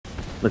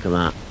Look at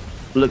that.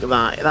 Look at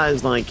that. That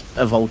is like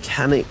a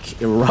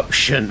volcanic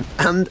eruption.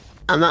 And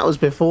that was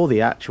before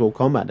the actual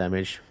combat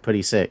damage.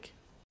 Pretty sick.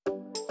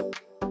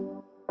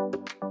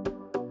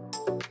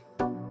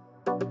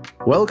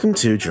 Welcome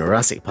to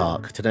Jurassic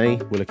Park. Today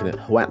we're looking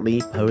at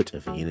Huatli, Poet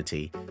of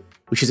Unity,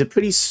 which is a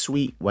pretty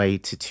sweet way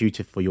to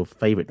tutor for your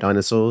favourite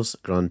dinosaurs.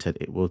 Granted,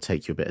 it will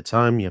take you a bit of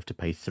time. You have to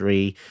pay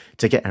 3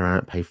 to get her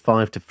out, pay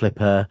 5 to flip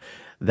her,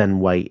 then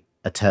wait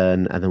a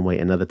turn, and then wait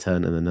another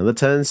turn and another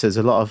turn. So there's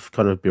a lot of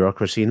kind of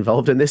bureaucracy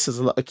involved in this. There's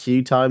a lot of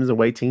queue times and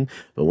waiting.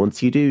 But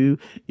once you do,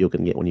 you're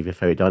going to get one of your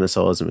favourite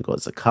dinosaurs. And we've got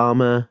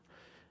Zakama,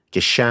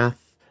 Gishath,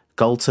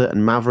 Galta,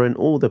 and Maverin,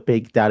 all the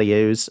big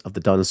daddy-os of the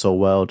dinosaur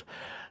world.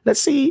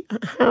 Let's see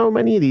how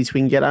many of these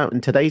we can get out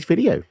in today's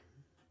video.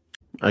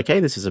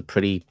 Okay, this is a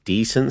pretty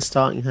decent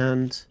starting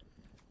hand.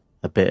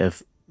 A bit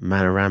of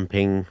mana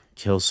ramping,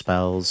 kill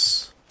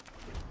spells,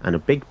 and a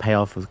big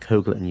payoff with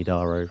Kogla and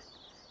Yidaro,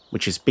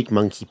 which is big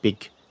monkey,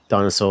 big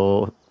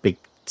dinosaur, big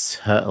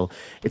turtle.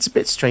 It's a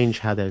bit strange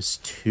how there's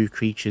 2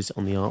 creatures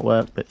on the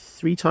artwork, but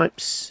 3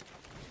 types.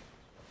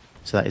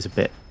 So that is a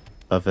bit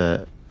of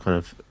a kind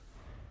of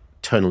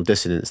tonal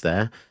dissonance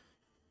there.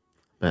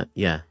 But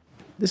yeah,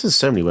 this has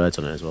so many words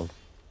on it as well.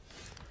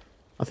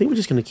 I think we're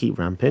just going to keep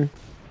ramping.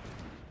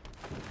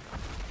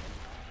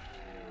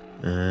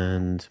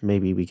 And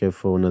maybe we go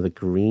for another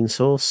green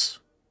source,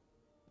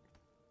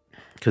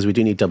 because we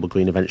do need double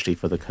green eventually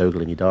for the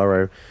Kogla and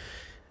Yidaro.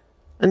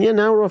 And yeah,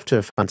 now we're off to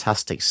a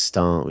fantastic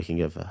start. We can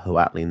go for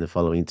Huatli in the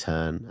following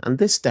turn. And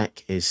this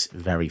deck is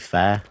very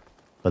fair.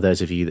 For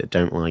those of you that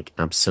don't like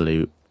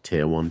absolute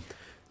tier 1,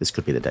 this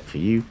could be the deck for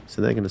you.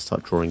 So they're going to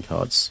start drawing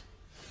cards.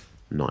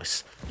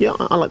 Nice. Yeah,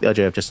 I like the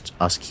idea of just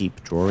us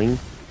keep drawing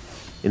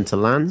into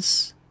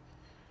lands.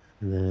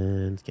 And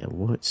then get a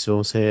white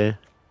source here.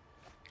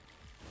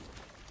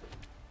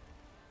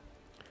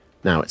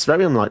 Now, it's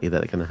very unlikely that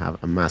they're going to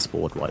have a mass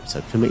board wipe.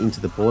 So committing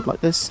to the board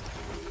like this,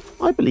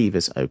 I believe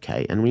is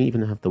okay. And we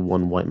even have the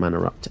 1 white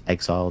mana up to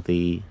exile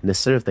the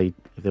Nissa if they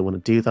want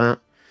to do that.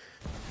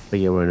 But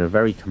yeah, we're in a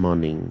very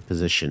commanding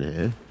position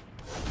here.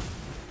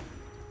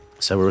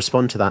 So we'll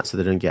respond to that so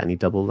they don't get any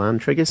double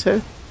land triggers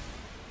here.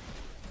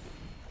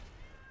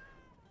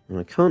 And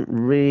I can't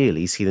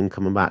really see them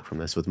coming back from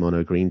this with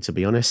mono green, to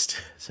be honest.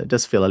 So it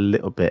does feel a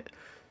little bit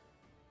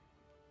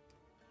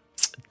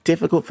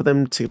difficult for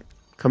them to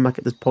come back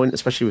at this point,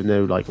 especially with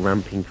no like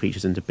ramping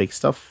creatures into big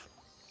stuff.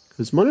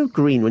 Because mono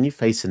green, when you're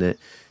facing it,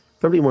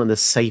 probably one of the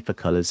safer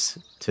colours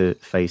to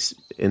face,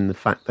 in the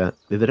fact that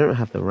they don't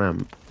have the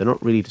ramp. They're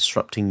not really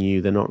disrupting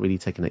you. They're not really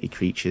taking out your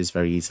creatures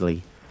very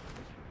easily.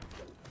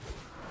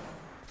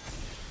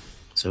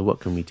 So what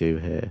can we do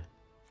here?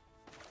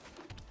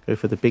 Go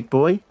for the big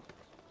boy.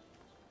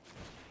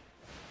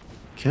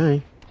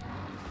 Okay.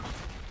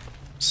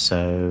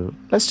 So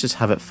let's just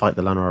have it fight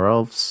the Llanowar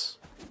Elves.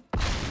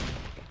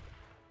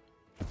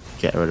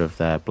 Get rid of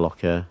their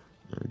blocker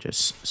and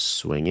just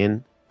swing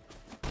in.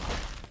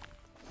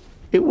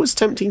 It was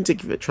tempting to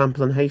give it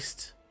Trample and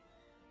Haste.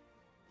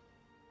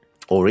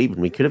 Or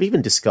even, we could have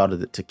even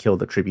discarded it to kill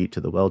the Tribute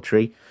to the World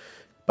Tree.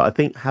 But I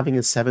think having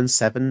a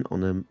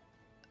 7/7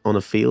 on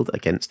a field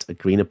against a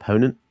green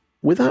opponent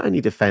without any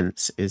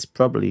defense is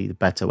probably the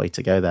better way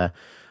to go there.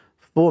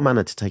 4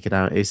 mana to take it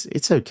out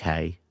it's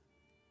okay.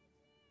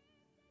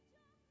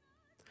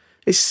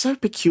 It's so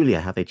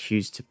peculiar how they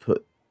choose to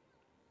put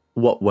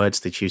what words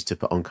they choose to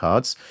put on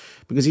cards,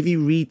 because if you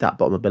read that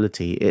bottom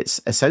ability, it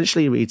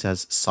essentially reads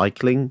as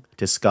cycling,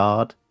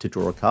 discard to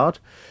draw a card,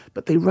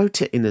 but they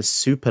wrote it in a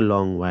super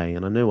long way,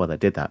 and I know why they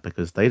did that,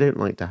 because they don't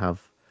like to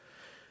have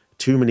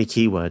too many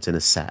keywords in a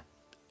set,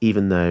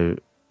 even though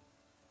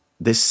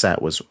this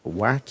set was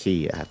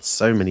wacky. It had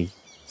so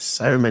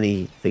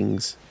many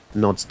things,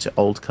 nods to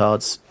old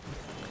cards,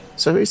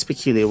 so it's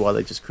peculiar why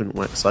they just couldn't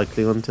whack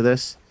cycling onto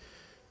this.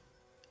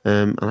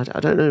 And I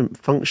don't know,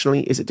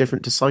 functionally, is it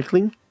different to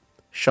cycling?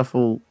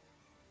 Shuffle,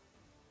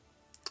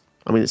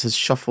 I mean, it says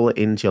shuffle it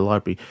into your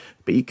library,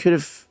 but you could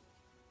have,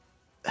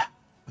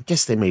 I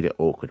guess they made it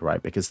awkward,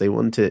 right? Because they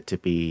wanted it to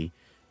be,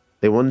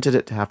 they wanted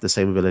it to have the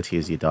same ability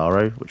as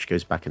Yidaro, which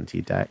goes back into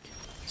your deck.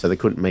 So they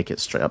couldn't make it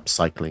straight up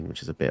cycling,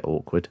 which is a bit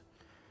awkward.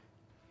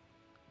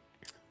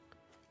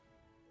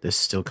 This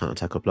still can't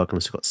attack or block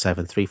unless we've got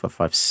 7, 3, 4,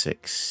 5,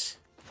 6.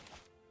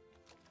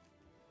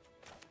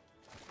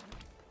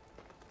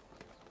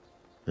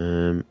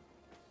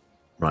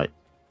 Right.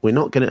 We're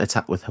not going to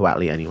attack with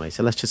Huatli anyway,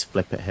 so let's just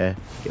flip it here.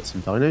 Get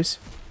some dinos.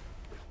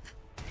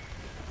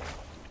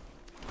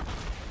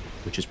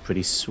 Which is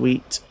pretty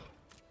sweet.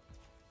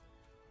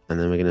 And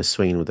then we're going to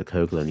swing in with the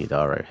Kogla and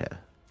Yidaro here.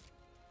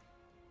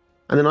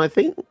 And then I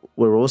think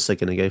we're also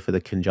going to go for the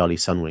Kinjali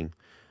Sunwing.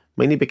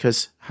 Mainly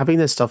because having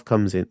their stuff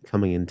coming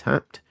in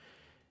tapped,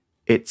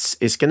 it's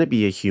going to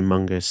be a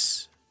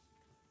humongous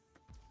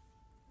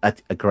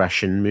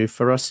aggression move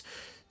for us.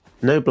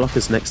 No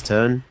blockers next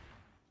turn.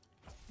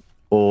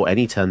 Or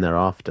any turn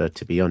thereafter,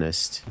 to be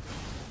honest.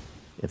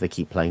 If they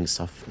keep playing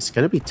stuff, it's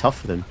going to be tough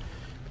for them.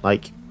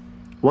 Like,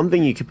 One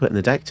thing you could put in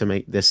the deck to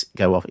make this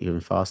go off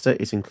even faster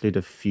is include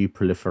a few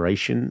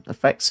proliferation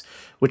effects,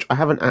 which I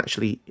haven't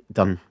actually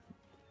done.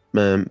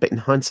 But in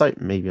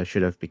hindsight, maybe I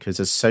should have, because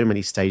there's so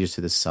many stages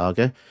to this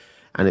saga,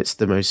 and it's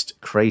the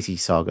most crazy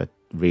saga,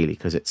 really,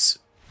 because it's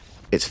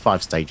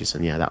 5 stages,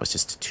 and yeah, that was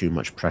just too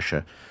much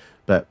pressure.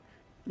 But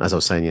as I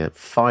was saying, yeah,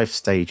 5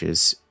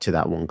 stages to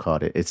that one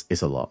card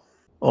is a lot.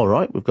 All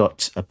right, we've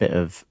got a bit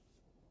of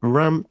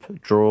ramp,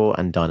 draw,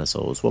 and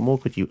dinosaurs. What more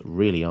could you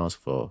really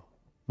ask for?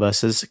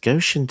 Versus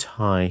Goshen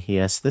Tai.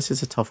 Yes, this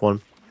is a tough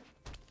one.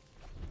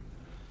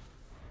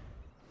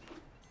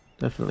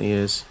 Definitely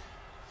is.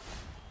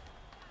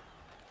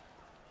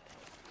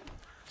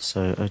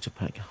 So,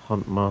 Otopack,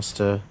 Hunt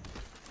Master.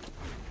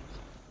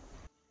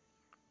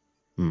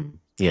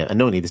 Yeah,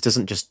 annoyingly, this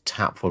doesn't just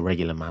tap for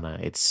regular mana.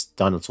 It's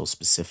dinosaur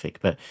specific,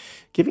 but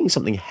giving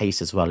something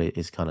haste as well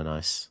is kind of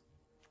nice.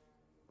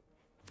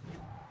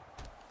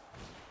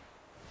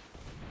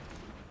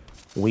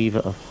 Weaver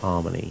of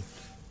Harmony.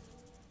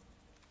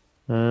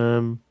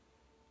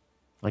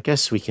 I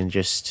guess we can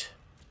just...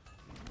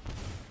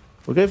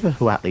 We'll go for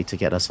Huatli to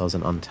get ourselves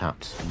an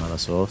untapped mana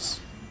source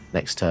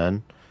next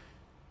turn.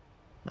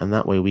 And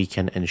that way we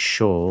can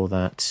ensure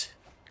that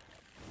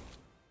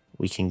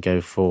we can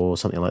go for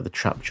something like the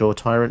Trapjaw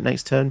Tyrant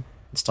next turn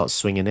and start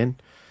swinging in.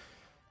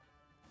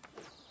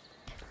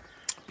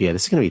 But yeah,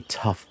 this is going to be a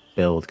tough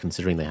build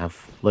considering they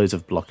have loads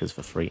of blockers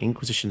for free.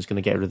 Inquisition is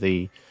going to get rid of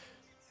the...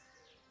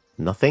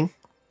 nothing.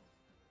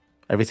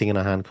 Everything in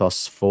our hand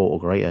costs 4 or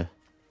greater.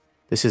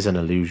 This is an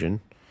illusion.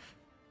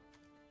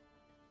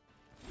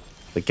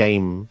 The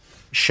game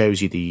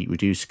shows you the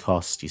reduced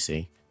cost, you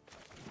see.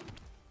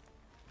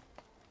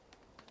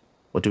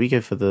 Or do we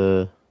go for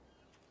the...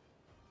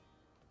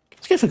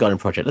 Let's go for Garden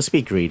Project. Let's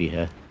be greedy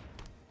here.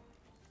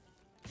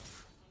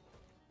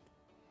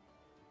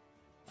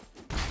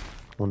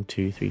 One,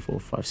 two, three, four,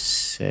 five,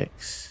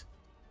 six.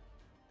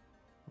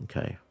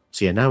 Okay.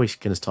 So yeah, now we're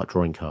going to start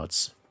drawing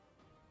cards.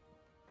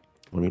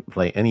 When we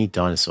play any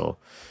dinosaur.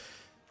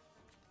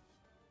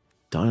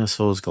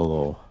 Dinosaurs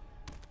galore.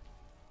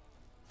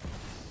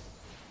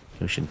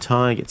 Ocean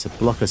Tai gets a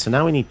blocker, so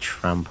now we need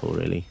Trample,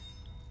 really.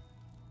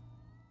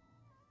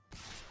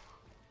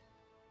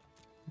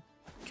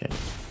 Okay.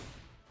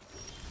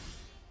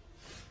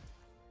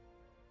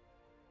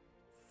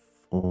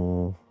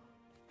 4.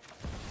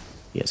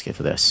 Yeah, let's go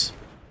for this.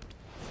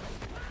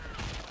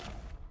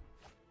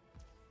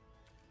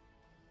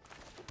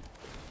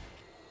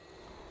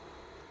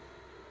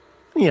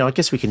 Yeah, I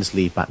guess we can just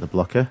leave back the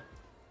blocker.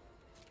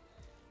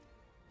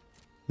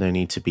 No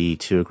need to be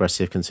too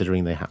aggressive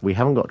considering we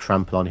haven't got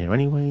Trample on here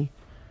anyway.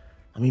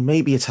 I mean,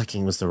 maybe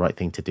attacking was the right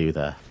thing to do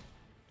there.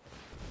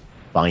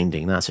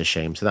 Binding, that's a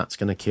shame. So that's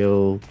going to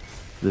kill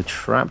the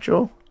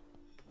Trapjaw.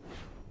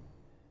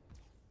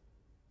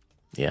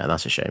 Yeah,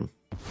 that's a shame.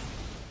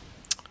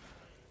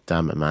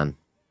 Damn it, man.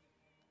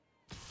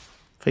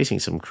 Facing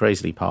some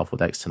crazily powerful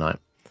decks tonight.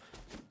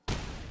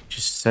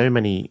 Just so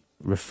many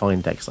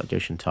refined decks like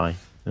Goshen Tai.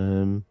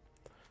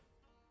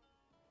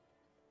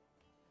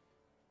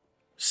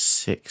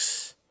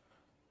 6.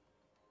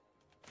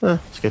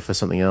 Let's go for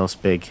something else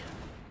big.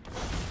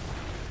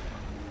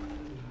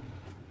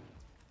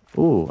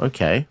 Ooh,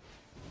 okay.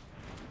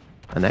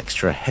 An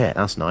extra hit,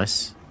 that's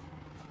nice.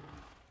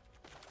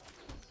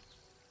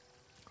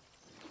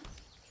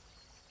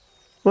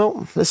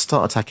 Well, let's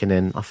start attacking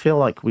in. I feel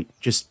like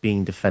just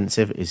being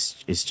defensive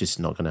is just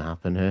not going to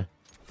happen here.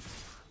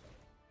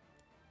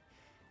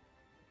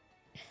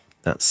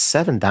 That's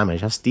 7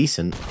 damage, that's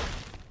decent.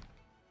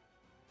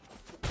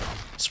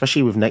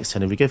 Especially with next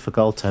turn, if we go for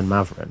Gold Turn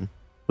Maverin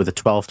with a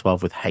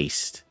 12-12 with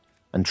haste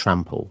and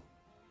trample,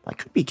 that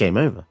could be game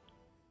over.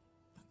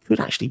 Could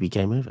actually be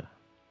game over.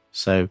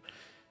 So,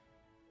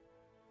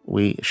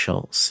 we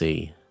shall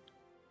see.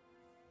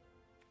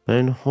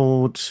 Bone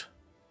Horde.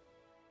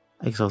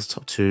 Exiles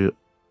top 2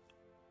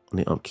 on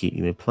the upkeep.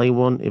 You may play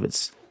one. If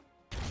it's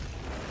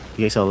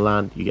the exile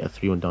land, you get a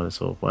 3/1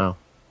 dinosaur. Wow.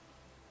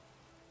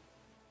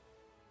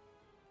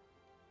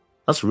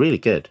 That's really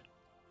good.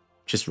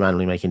 Just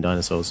randomly making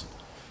dinosaurs.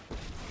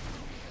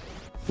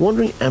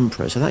 Wandering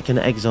Emperor, so that can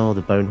exile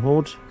the Bone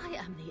Horde. I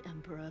am the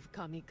Emperor of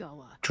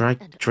Kamigawa.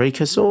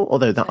 Dracosaur?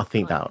 Although I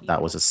think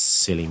that was a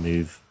silly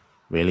move,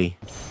 really.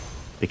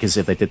 Because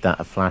if they did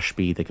that at flash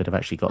speed, they could have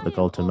actually got the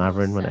Gold to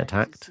Maverin when it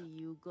attacked.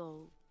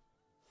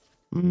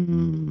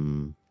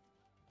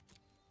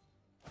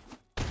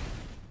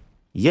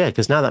 Yeah,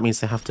 because now that means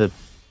they have to...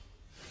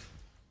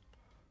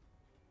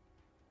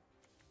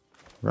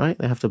 Right?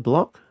 They have to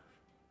block?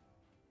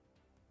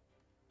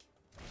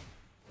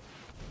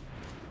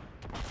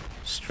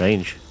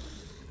 Strange.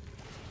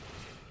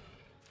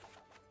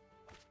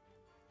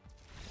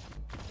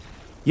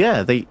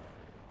 Yeah, they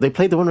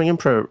played the Wandering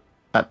Emperor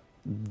at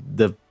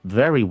the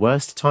very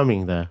worst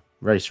timing there.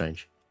 Very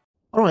strange.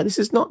 Alright, this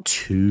is not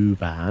too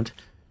bad.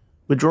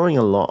 We're drawing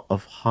a lot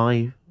of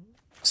high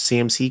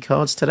CMC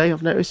cards today,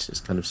 I've noticed.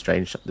 It's kind of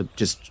strange.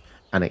 Just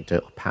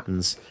anecdotal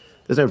patterns.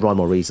 There's no rhyme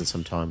or reason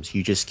sometimes.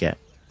 You just get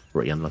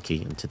pretty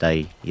unlucky. And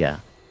today, yeah,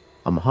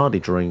 I'm hardly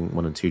drawing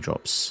 1 and 2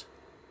 drops.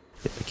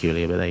 Bit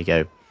peculiar, but there you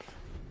go.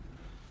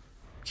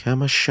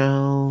 Karma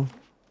Shell.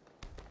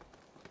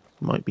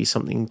 Might be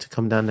something to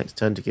come down next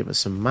turn to give us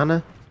some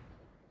mana.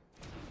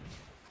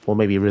 Or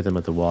maybe Rhythm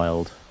of the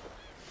Wild.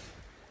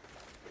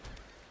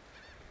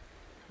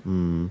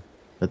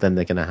 But then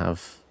they're going to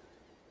have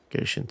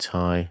Goshen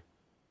Tai.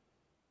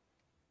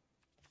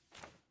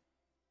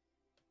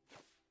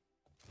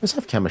 Let's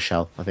have Karma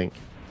Shell, I think.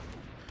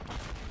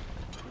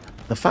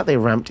 The fact they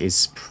ramped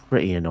is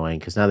pretty annoying,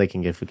 because now they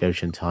can go for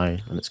Goshen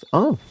Tai. And it's...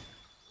 Oh!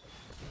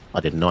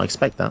 I did not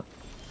expect that.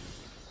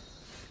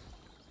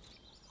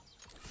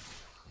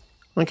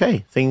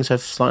 Okay, things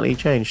have slightly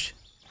changed.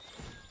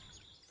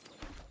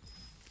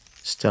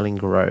 Sterling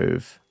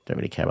Grove. Don't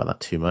really care about that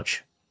too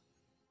much.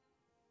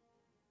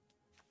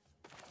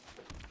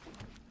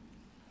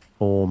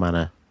 4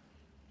 mana.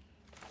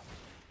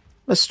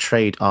 Let's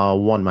trade our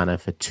 1 mana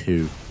for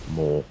 2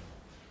 more.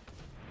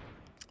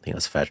 I think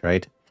that's a fair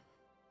trade.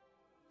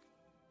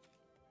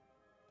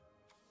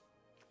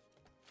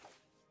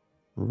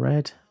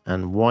 Red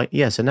and white.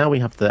 Yeah, so now we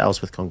have the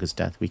Elspeth Conquers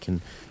Death. We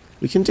can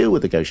deal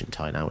with the Goshen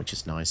Tai now, which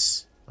is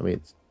nice. I mean,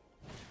 it's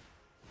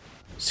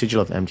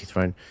Sigil of the Empty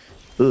Throne.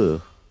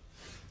 Ugh.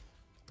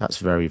 That's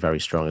very, very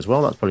strong as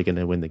well. That's probably going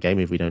to win the game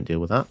if we don't deal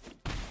with that.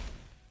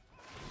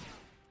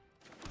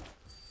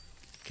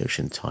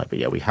 Goshen Tai, but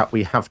yeah, we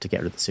have to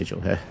get rid of the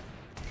Sigil here.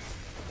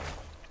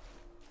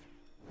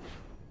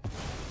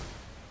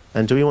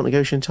 And do we want the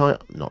Goshen Tai?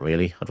 Not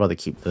really. I'd rather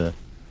keep the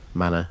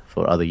mana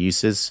for other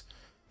uses.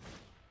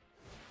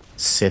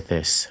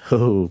 Sithis.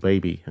 Oh,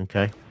 baby.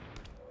 Okay.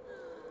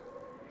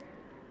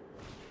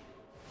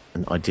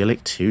 An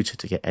Idyllic Tutor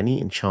to get any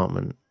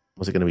enchantment.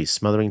 Was it going to be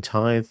Smothering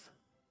Tithe?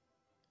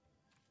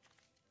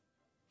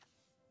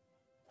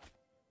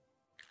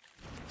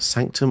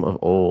 Sanctum of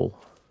All.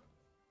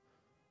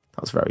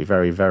 That's very,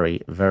 very,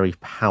 very, very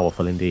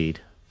powerful indeed.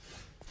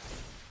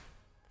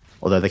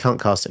 Although they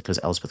can't cast it because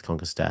Elspeth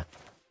Conquers Death.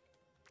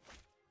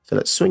 So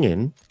let's swing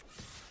in.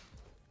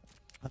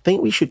 I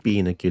think we should be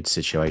in a good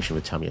situation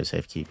with Tamiyo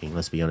safekeeping,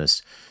 let's be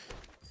honest.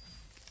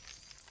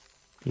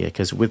 Yeah,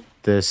 because with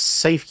the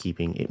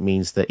safekeeping, it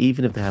means that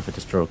even if they have to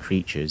destroy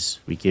creatures,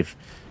 we give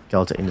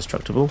Galta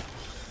indestructible.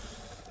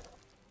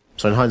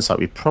 So in hindsight,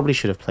 we probably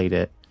should have played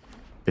it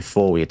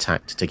before we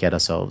attacked to get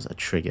ourselves a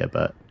trigger,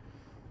 but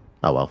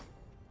oh well.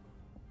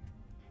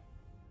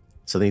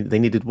 So they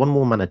needed 1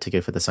 more mana to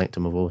go for the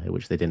Sanctum of All here,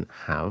 which they didn't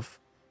have.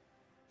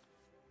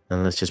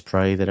 And let's just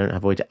pray they don't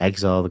have a way to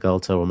exile the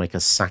Galta or make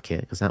us sack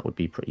it, because that would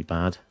be pretty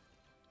bad.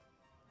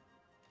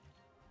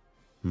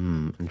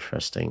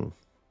 Interesting.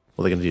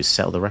 What they're going to do is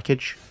settle the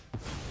wreckage.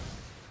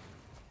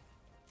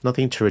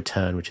 Nothing to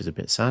return, which is a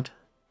bit sad.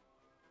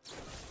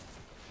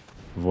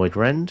 Void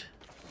Rend.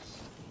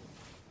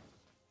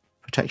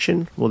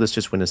 Protection. Will this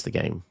just win us the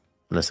game?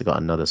 Unless they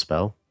got another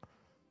spell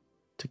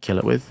to kill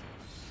it with.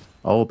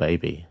 Oh,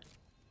 baby.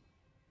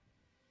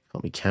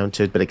 Can't be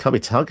countered, but it can't be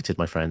targeted,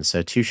 my friend,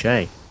 so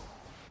touche.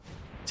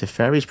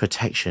 Teferi's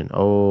Protection.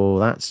 Oh,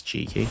 that's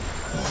cheeky.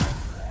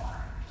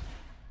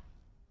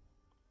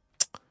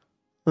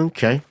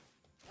 Okay.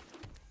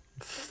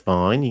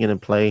 Fine, you're going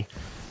to play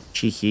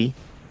cheeky.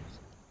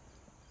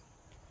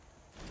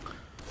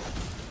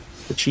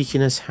 The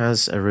cheekiness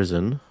has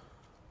arisen.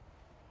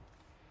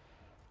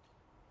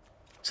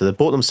 So they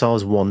bought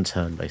themselves 1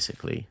 turn,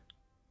 basically.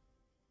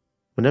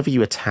 Whenever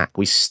you attack,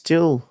 we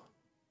still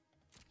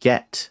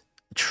get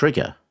a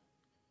trigger.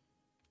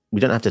 We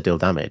don't have to deal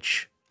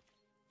damage.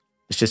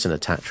 It's just an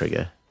attack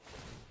trigger.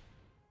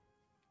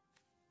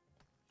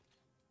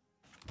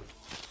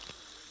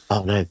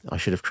 Oh no, I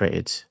should have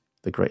created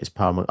the greatest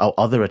power among... Oh,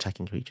 other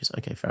attacking creatures.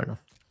 Okay, fair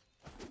enough.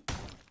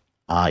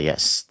 Ah,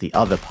 yes. The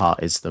other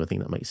part is the thing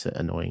that makes it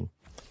annoying.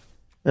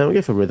 Now we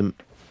go for Rhythm.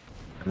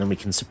 And then we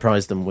can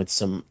surprise them with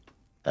some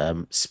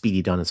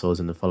speedy dinosaurs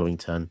in the following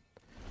turn.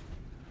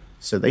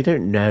 So they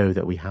don't know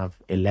that we have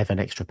 11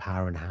 extra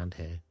power in hand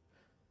here.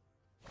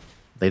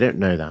 They don't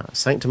know that.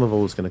 Sanctum of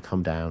All is going to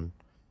come down.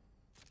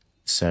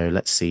 So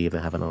let's see if they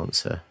have an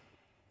answer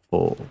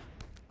for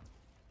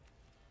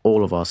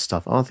all of our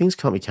stuff. Oh, things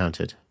can't be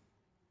countered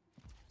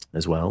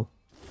as well.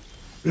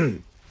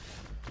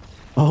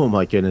 Oh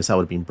my goodness, that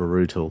would have been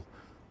brutal.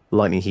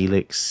 Lightning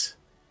Helix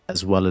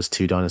as well as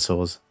 2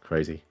 dinosaurs.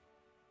 Crazy.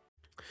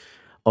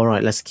 All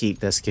right, let's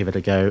give it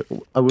a go.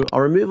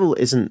 Our removal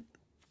isn't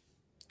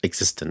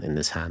existent in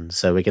this hand,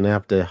 so we're going to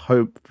have to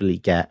hopefully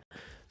get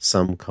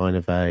some kind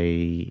of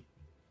a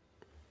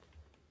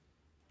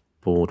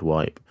board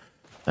wipe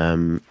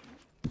to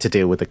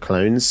deal with the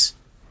clones.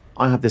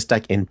 I have this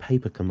deck in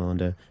Paper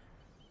Commander,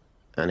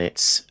 and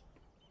it's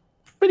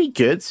pretty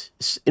good.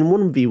 In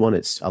 1v1,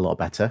 it's a lot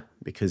better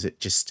because it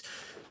just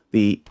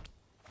the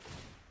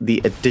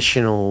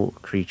additional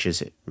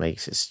creatures it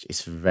makes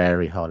it's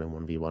very hard in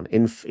 1v1.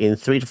 In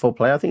 3 to 4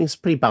 player, I think it's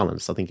pretty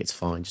balanced. I think it's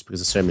fine just because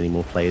there's so many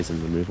more players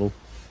in removal.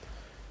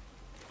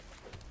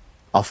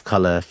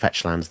 Off-color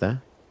fetch lands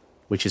there,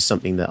 which is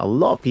something that a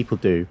lot of people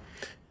do.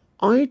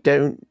 I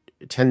don't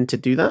tend to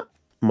do that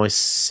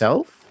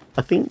myself.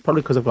 I think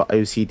probably because I've got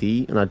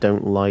OCD and I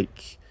don't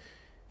like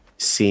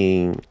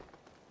seeing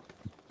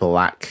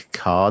black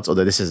cards,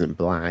 although this isn't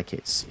black,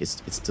 it's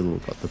still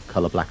got the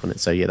color black on it.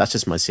 So yeah, that's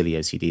just my silly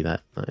OCD.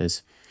 That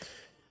is.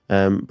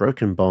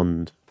 Broken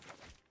Bond.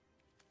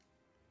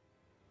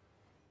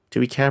 Do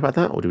we care about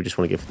that, or do we just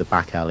want to go for the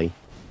back alley?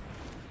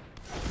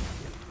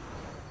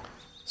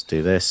 Let's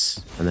do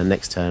this, and then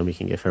next turn we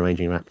can go for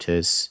Ranging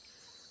Raptors,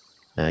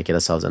 get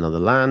ourselves another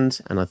land,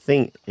 and I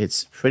think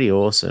it's pretty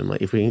awesome.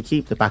 Like, if we can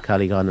keep the back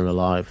alley gardener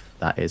alive,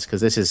 that is, because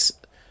this has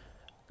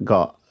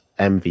got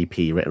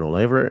MVP written all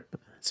over it.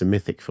 It's a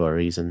mythic for a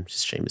reason.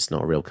 It's a shame it's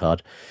not a real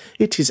card.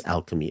 It is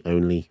alchemy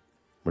only.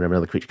 Whenever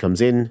another creature comes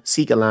in,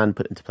 seek a land,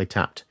 put into play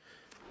tapped.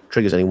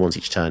 Triggers only once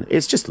each turn.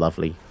 It's just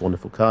lovely.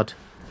 Wonderful card.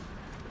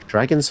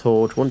 Dragon's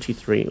Horde, 1, 2,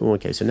 3. Oh,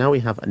 okay, so now we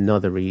have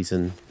another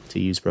reason to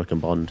use Broken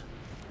Bond.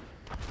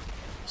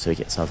 So he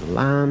gets out of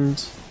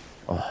land.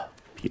 Oh,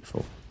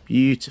 beautiful.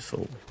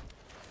 Beautiful.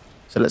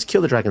 So let's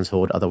kill the Dragon's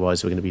Horde,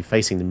 otherwise we're going to be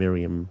facing the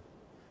Miriam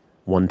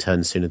one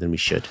turn sooner than we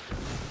should.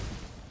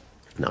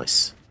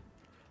 Nice.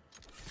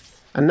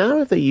 And now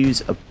if they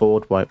use a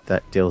board wipe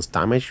that deals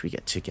damage, we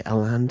get to get a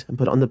land and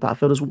put it on the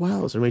battlefield as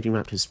well. So Raging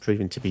Raptor is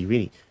proving to be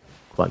really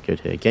quite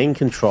good here. Gain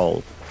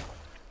control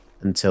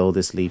until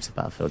this leaves the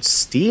battlefield.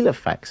 Steal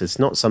effects is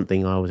not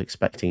something I was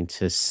expecting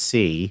to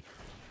see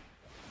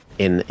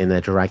in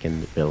their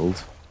dragon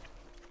build,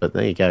 but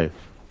there you go.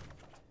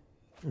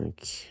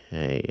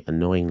 Okay,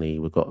 annoyingly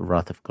we've got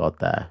Wrath of God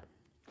there.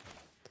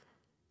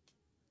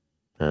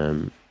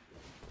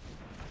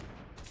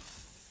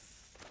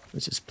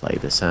 Let's just play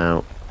this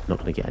out. Not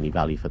going to get any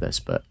value for this,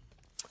 but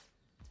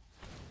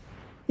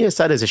yes,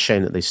 that is a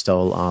shame that they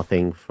stole our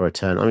thing for a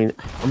turn. I mean,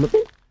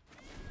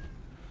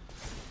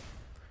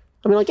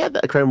 I get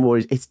that Chrome War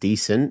it's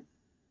decent,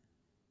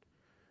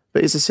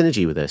 but is a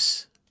synergy with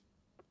this?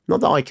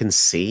 Not that I can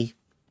see.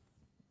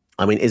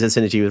 I mean, is a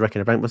synergy with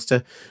Reckoner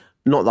Bankbuster?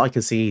 Not that I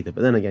can see either.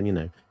 But then again, you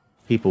know,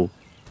 people,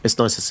 it's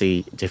nice to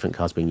see different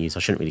cards being used. I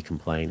shouldn't really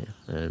complain.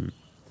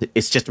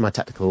 It's just my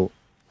tactical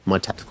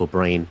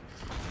brain.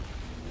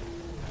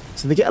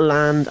 So they get a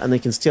land and they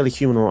can steal a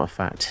human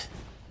artifact.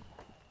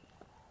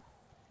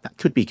 That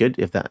could be good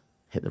if that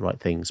hit the right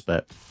things,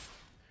 but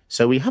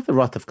so we have the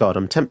Wrath of God.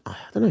 I don't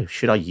know,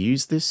 should I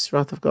use this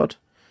Wrath of God?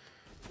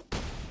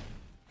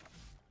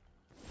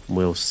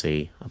 We'll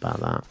see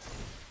about that.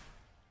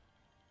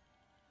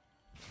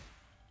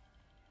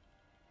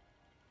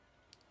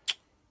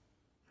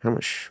 How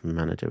much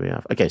mana do we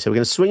have? Okay, so we're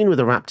going to swing in with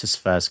the Raptors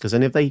first, because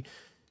then if they...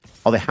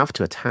 Oh, they have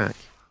to attack.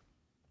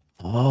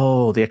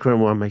 Oh, the Echo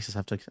One makes us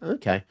have to...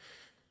 Okay.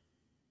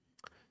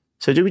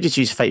 So do we just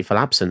use Fateful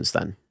Absence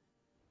then?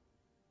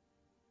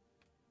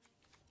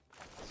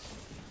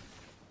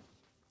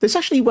 This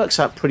actually works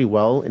out pretty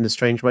well in a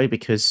strange way,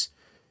 because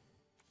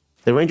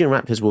the Ranging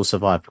Raptors will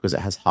survive because it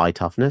has high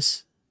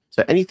toughness.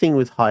 So anything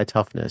with high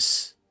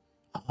toughness...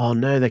 Oh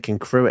no, they can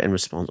crew it in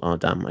response. Oh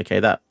damn, okay,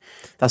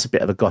 that's a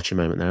bit of a gotcha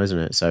moment there, isn't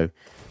it? So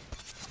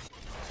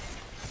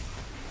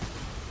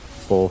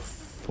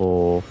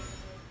 4/4.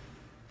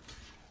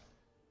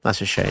 That's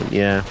a shame,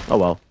 yeah. Oh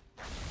well.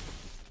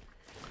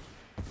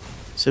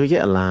 So we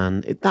get a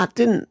land. That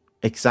didn't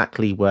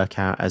exactly work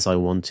out as I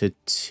wanted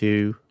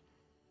to.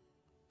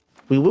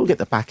 We will get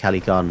the back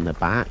alley gardener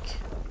back.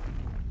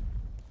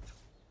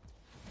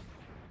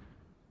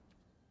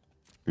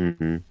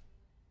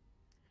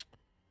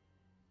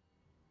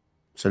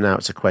 So now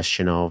it's a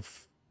question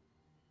of,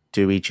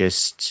 do we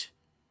just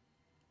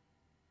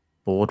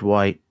board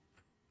wipe,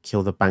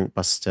 kill the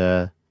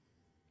Bankbuster?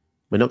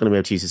 We're not going to be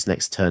able to use this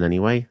next turn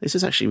anyway. This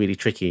is actually really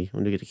tricky.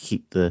 I'm going to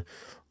keep the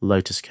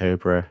Lotus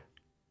Cobra.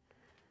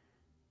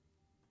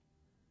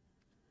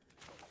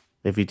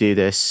 If we do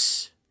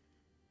this...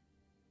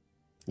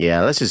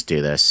 Yeah, let's just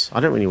do this. I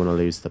don't really want to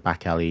lose the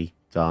back alley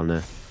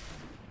Gardener.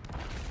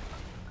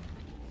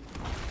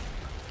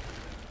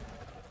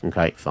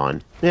 Okay,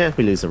 fine. Yeah,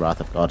 we lose the Wrath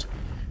of God.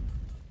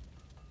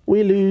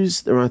 We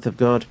lose the Wrath of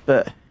God,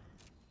 but...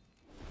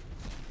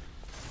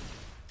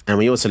 And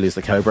we also lose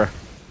the Cobra.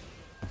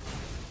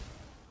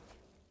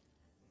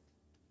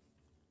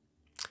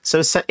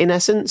 So in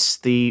essence,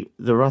 the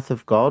Wrath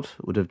of God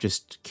would have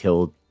just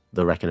killed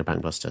the Reckoner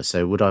Bankbuster.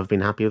 So would I have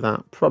been happy with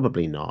that?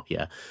 Probably not,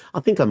 yeah. I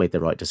think I made the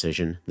right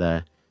decision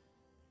there.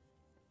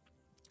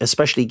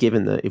 Especially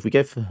given that if we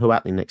go for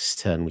Huatli next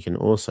turn, we can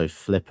also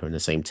flip her in the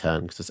same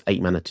turn, because there's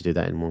 8 mana to do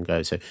that in one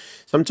go. So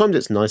sometimes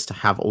it's nice to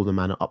have all the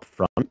mana up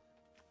front.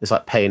 It's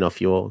like paying it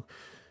off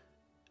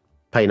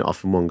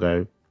in one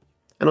go.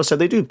 And also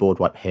they do board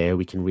wipe here.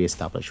 We can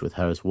re-establish with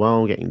her as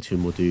well, getting 2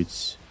 more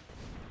dudes.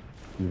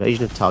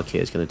 Invasion of Tarkir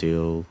is going to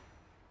deal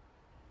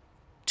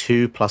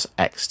 2 plus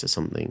X to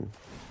something.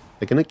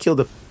 They're going to kill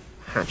the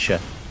Hatcher.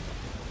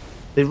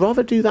 They'd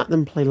rather do that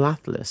than play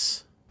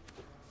Lathlis.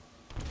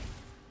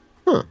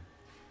 Huh.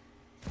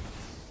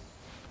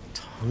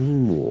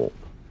 Time Warp.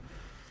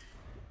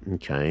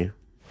 Okay.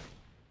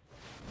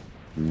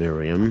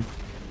 Miriam.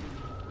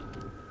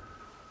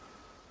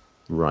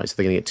 Right, so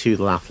they're going to get 2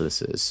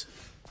 Lathlises.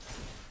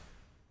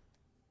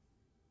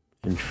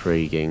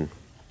 Intriguing.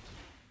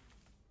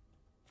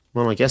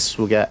 Well, I guess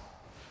we'll get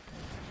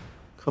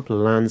a couple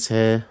of lands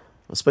here.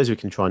 I suppose we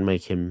can try and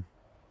make him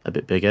a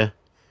bit bigger.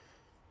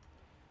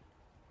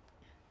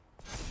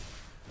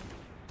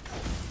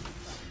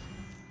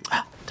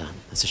 Ah, damn,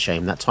 that's a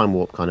shame. That time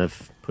warp kind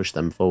of pushed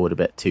them forward a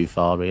bit too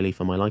far, really,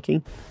 for my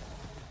liking.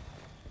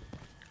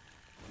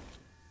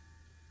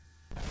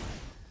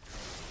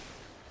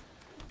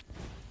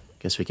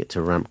 Guess we get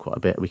to ramp quite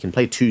a bit. We can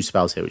play 2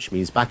 spells here, which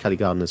means Back Alley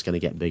Gardener is going to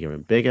get bigger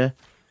and bigger.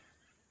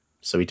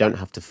 So we don't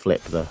have to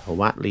flip the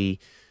Huatli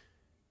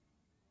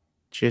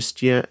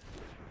just yet.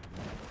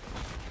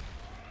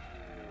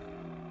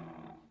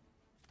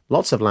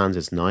 Lots of lands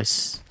is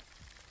nice.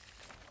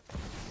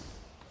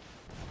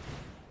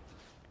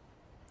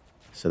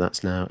 So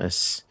that's now a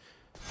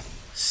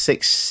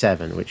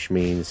 6-7, which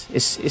means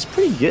it's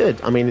pretty good.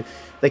 I mean,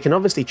 they can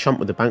obviously chump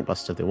with the Bank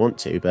Buster if they want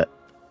to, but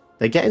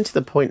they're getting to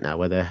the point now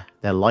where their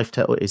life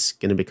total is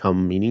going to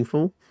become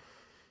meaningful.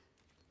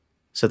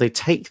 So they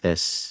take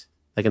this,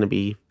 they're going to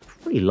be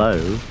pretty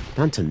low,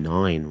 down to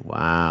 9.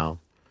 Wow.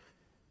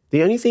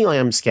 The only thing I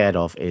am scared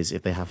of is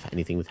if they have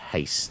anything with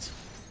haste.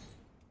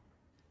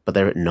 But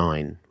they're at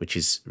 9, which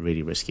is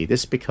really risky.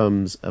 This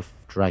becomes a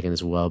dragon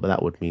as well, but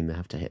that would mean they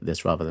have to hit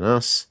this rather than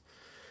us.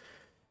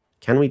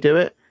 Can we do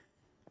it?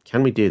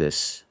 Can we do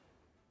this?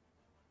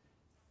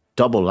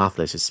 Double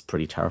Lathless is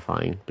pretty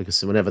terrifying,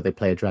 because whenever they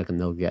play a dragon,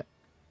 they'll get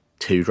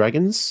 2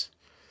 dragons.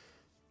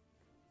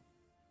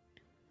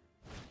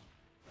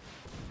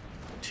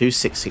 2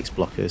 6/6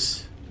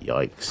 blockers.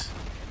 Yikes.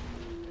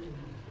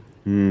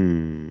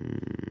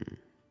 And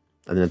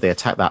then if they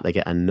attack that, they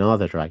get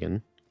another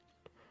dragon.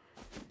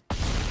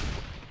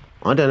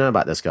 I don't know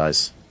about this,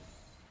 guys.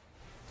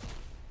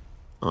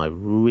 We're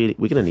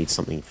going to need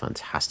something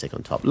fantastic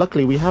on top.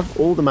 Luckily, we have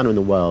all the mana in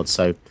the world,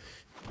 so...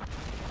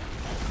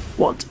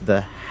 What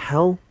the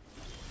hell?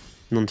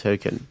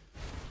 Non-token.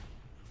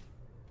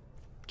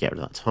 Get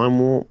rid of that time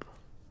warp.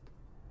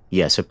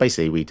 Yeah, so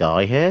basically we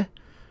die here.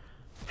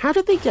 How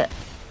did they get...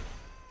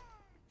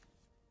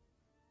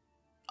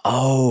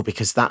 Oh,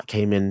 because that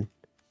came in...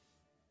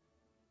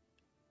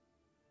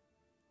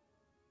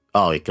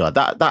 Oh god,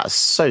 that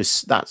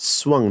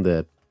swung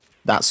the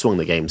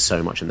game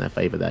so much in their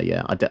favor there.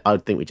 Yeah, I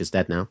think we're just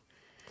dead now.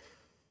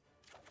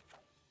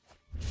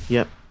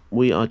 Yep,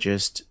 we are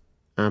just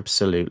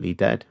absolutely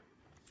dead.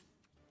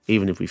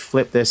 Even if we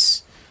flip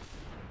this,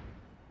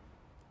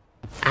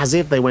 as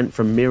if they went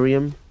from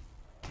Miriam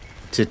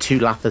to 2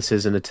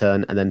 Lathlises in a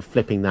turn, and then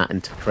flipping that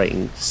into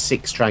creating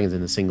 6 dragons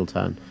in a single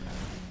turn.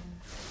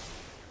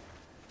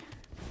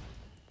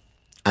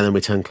 And then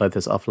we turn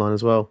Clothis offline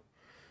as well.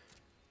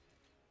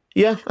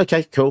 Yeah,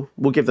 okay, cool.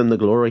 We'll give them the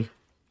glory.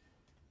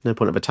 No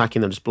point of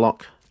attacking them, just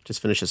block. Just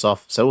finish this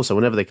off. So also,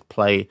 whenever they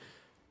play...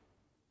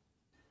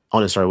 Oh,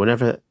 no, sorry.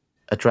 Whenever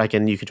a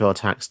dragon you control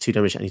attacks 2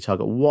 damage to any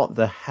target. What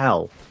the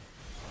hell?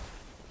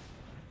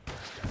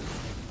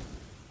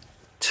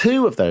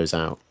 2 of those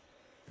out.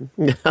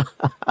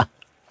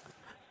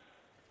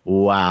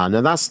 Wow,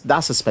 now that's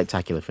a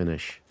spectacular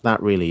finish. That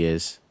really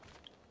is.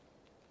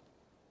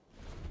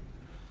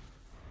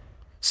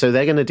 So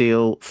they're going to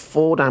deal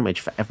 4 damage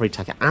for every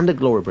attacker and a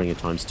Glorybringer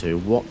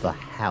 ×2. What the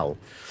hell?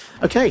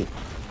 Okay.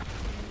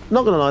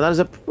 Not going to lie, that is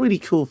a pretty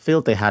cool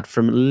field they had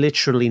from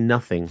literally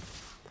nothing.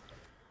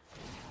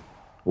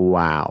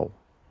 Wow.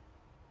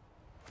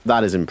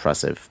 That is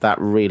impressive. That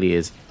really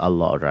is a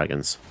lot of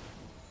dragons.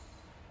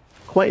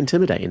 Quite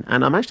intimidating.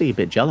 And I'm actually a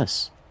bit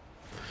jealous.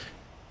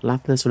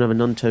 Lapis, whenever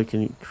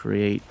non-token,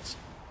 create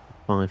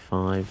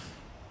 5/5.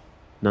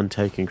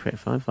 Non-token, create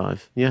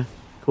 5/5. Yeah,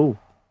 cool.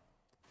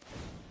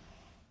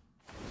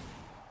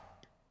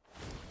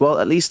 Well,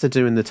 at least they're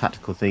doing the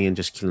tactical thing and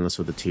just killing us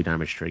with the 2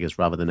 damage triggers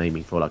rather than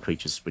aiming for all our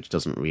creatures, which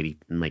doesn't really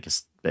make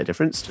us a bit of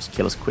difference. Just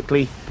kill us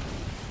quickly.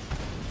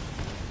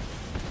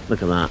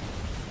 Look at that.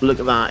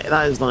 Look at that.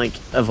 That is like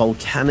a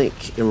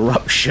volcanic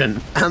eruption.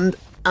 And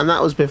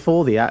that was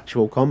before the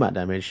actual combat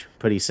damage.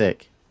 Pretty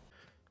sick.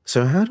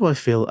 So how do I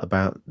feel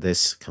about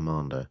this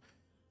commander?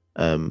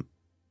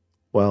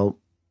 Well,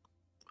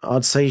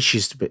 I'd say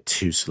she's a bit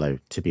too slow,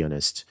 to be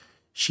honest.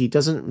 She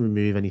doesn't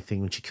remove anything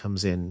when she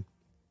comes in.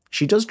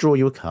 She does draw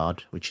you a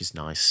card, which is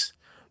nice.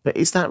 But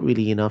is that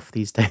really enough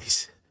these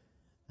days?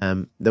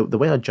 The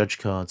way I judge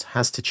cards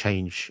has to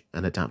change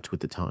and adapt with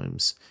the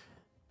times.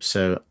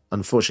 So,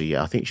 unfortunately,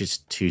 yeah, I think she's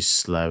too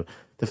slow.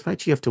 The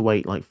fact you have to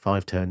wait like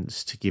 5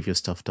 turns to give your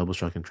stuff double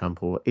strike and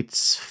trample,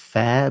 it's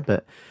fair,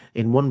 but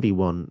in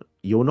 1v1,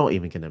 you're not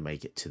even going to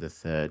make it to the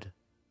third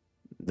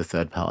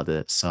part of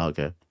the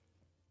saga.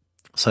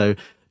 So,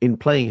 in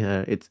playing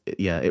her, it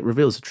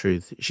reveals the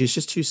truth. She's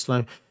just too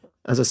slow.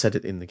 As I said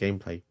it in the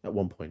gameplay at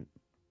one point,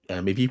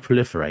 if you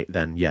proliferate,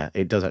 then yeah,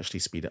 it does actually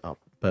speed it up.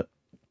 But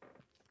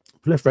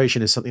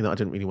proliferation is something that I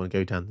didn't really want to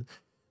go down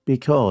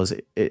because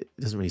it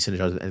doesn't really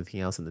synergize with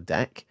anything else in the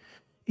deck.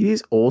 It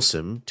is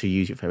awesome to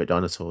use your favorite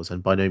dinosaurs,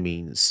 and by no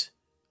means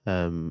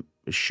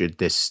should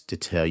this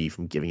deter you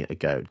from giving it a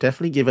go.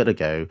 Definitely give it a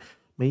go.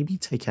 Maybe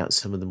take out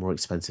some of the more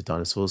expensive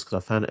dinosaurs because I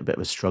found it a bit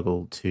of a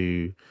struggle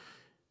to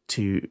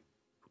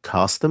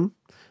cast them.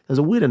 There's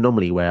a weird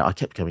anomaly where I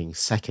kept going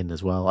second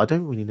as well. I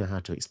don't really know how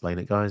to explain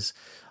it, guys.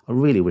 I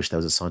really wish there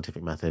was a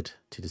scientific method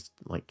to just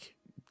like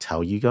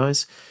tell you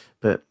guys,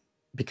 but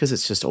because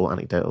it's just all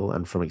anecdotal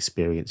and from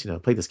experience,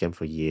 I've played this game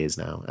for years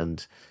now,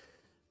 and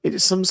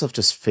some stuff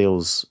just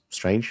feels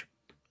strange.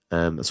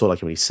 That's all I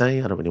can really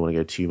say. I don't really want to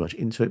go too much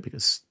into it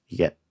because you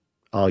get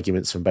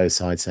arguments from both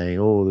sides saying,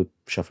 "Oh, the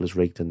shuffle is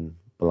rigged" and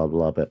blah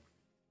blah. But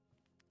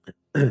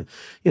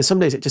yeah, some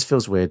days it just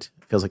feels weird.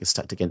 It feels like it's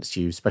stacked against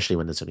you, especially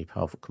when there's only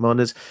powerful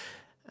commanders.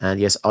 And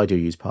yes, I do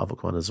use powerful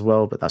commanders as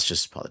well, but that's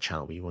just part of the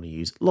channel where you want to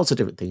use lots of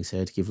different things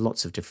here to give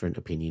lots of different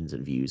opinions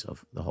and views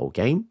of the whole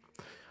game.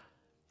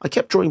 I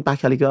kept drawing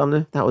back Ellie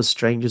Gardner. That was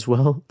strange as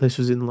well. This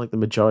was in like the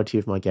majority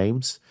of my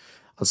games.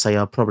 I'd say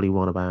I probably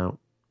won about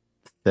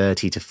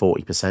 30 to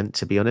 40%,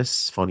 to be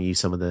honest. Finding you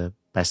some of the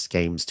best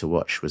games to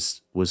watch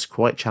was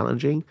quite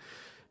challenging.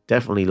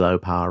 Definitely low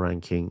power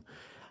ranking.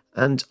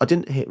 And I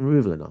didn't hit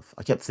removal enough.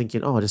 I kept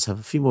thinking, I just have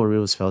a few more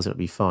removal spells and it'll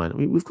be fine. I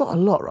mean, we've got a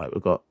lot, right?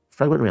 We've got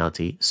Fragment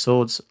Reality,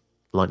 Swords,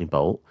 Lightning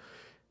Bolt,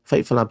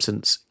 Fateful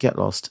Absence, Get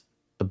Lost,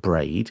 a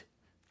Braid,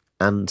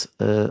 and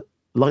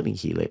Lightning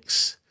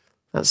Helix.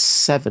 That's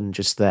 7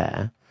 just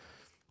there.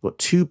 We've got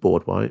 2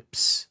 board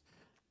wipes,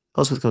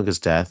 Elspeth Conquers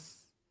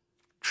Death,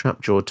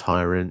 Trapjaw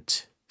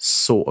Tyrant,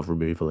 sort of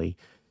removal-y.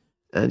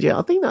 And yeah,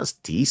 I think that's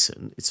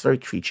decent. It's very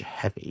creature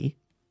heavy.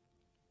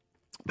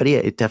 But yeah,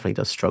 it definitely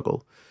does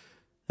struggle.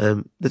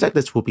 The deck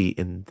list will be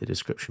in the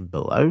description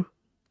below.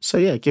 So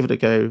yeah, give it a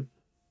go.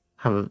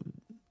 Have a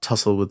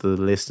tussle with the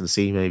list and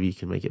see maybe you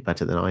can make it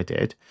better than I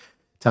did.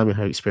 Tell me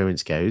how your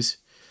experience goes.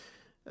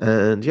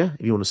 And yeah,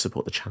 if you want to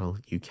support the channel,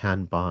 you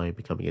can by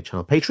becoming a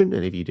channel patron.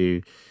 And if you do,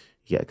 you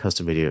get a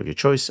custom video of your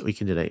choice, or you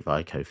can donate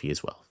via Ko-fi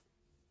as well.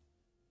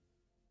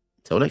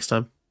 Till next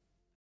time.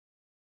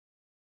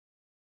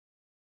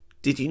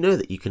 Did you know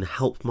that you can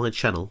help my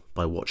channel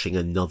by watching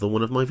another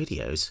one of my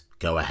videos?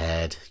 Go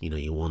ahead, you know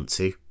you want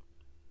to.